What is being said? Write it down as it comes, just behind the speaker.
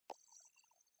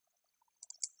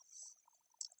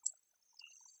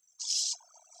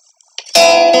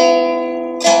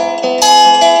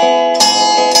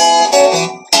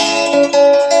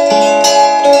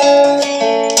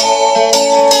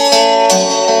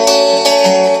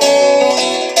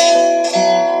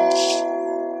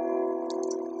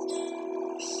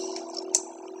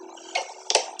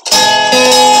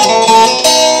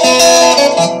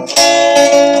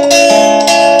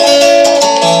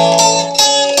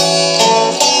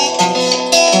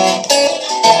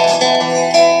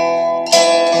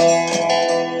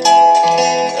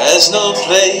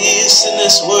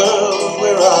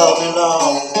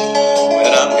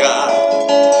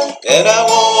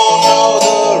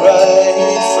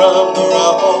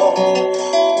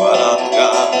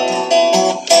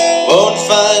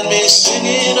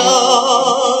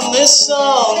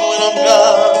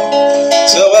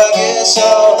guess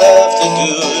I'll have to do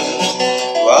it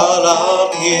while I'm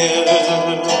here.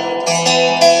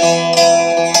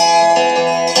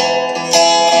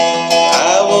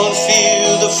 I won't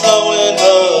feel the flowing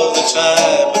of the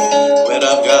time when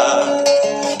I'm gone.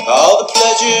 All the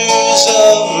pleasures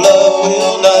of love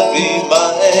will not be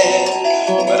mine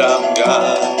when I'm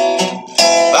gone.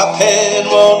 My pen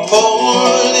won't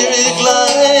pour lyric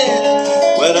line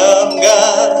when I'm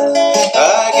gone.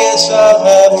 I guess I'll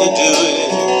have to do it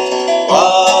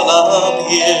while I'm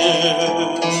here.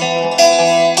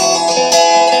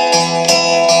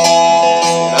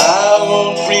 I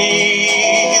won't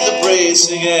breathe the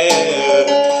bracing air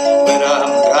when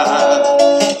I'm gone,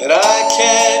 and I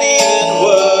can't even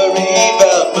worry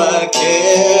about my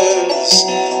cares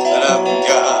when I'm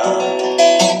gone.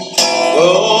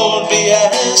 Won't be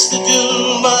asked to do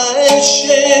my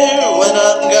share when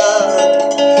I'm gone.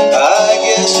 I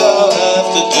guess I'll have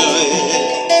to do it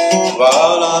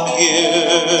while I'm here.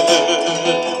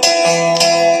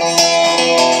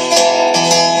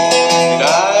 And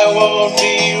I won't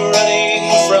be running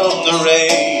from the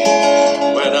rain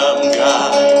when I'm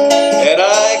gone, and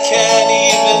I can't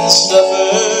even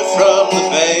suffer from the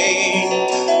pain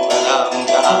when I'm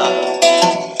gone.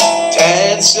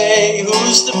 Can't say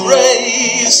who's to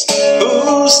praise,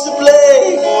 who's to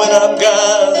blame when I'm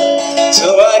gone.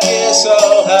 So I guess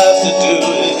I'll have to do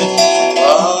it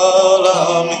while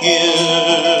I'm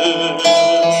here.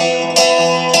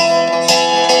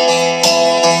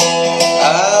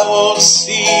 I won't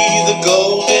see the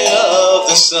golden of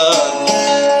the sun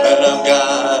when I'm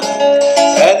gone,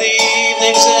 and the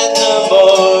evenings and the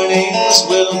mornings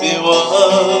will be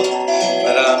one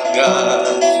when I'm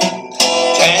gone.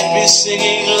 Can't be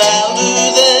singing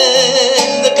louder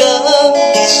than the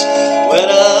guns when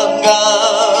I'm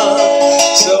gone.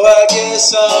 So I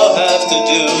guess I'll have to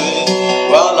do it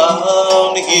while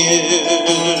I'm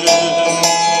here.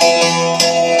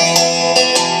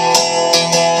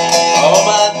 All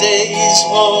my days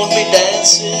won't be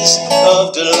dances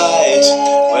of delight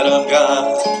when I'm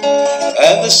gone,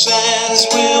 and the sands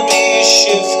will be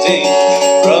shifting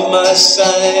from my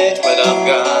sight when I'm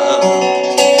gone.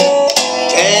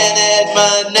 Can't add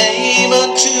my name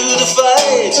unto the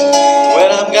fight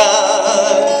when I'm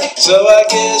gone. So I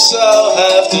guess I'll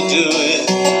have to do it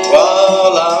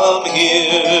while I'm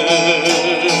here.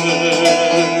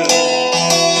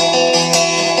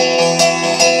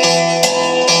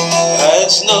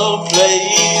 There's no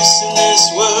place in this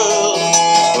world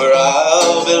where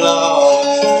I'll belong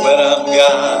when I'm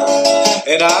gone,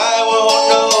 and I won't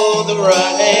know the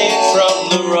right from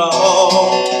the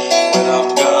wrong when I'm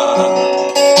gone.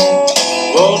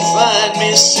 Won't find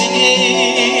me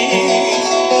singing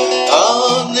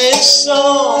on this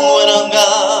song when I'm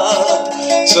gone.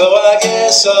 So I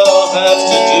guess I'll have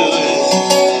to do it.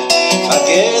 I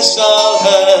guess I'll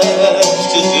have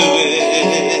to do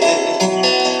it.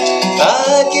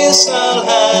 I guess I'll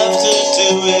have to do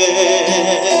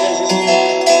it.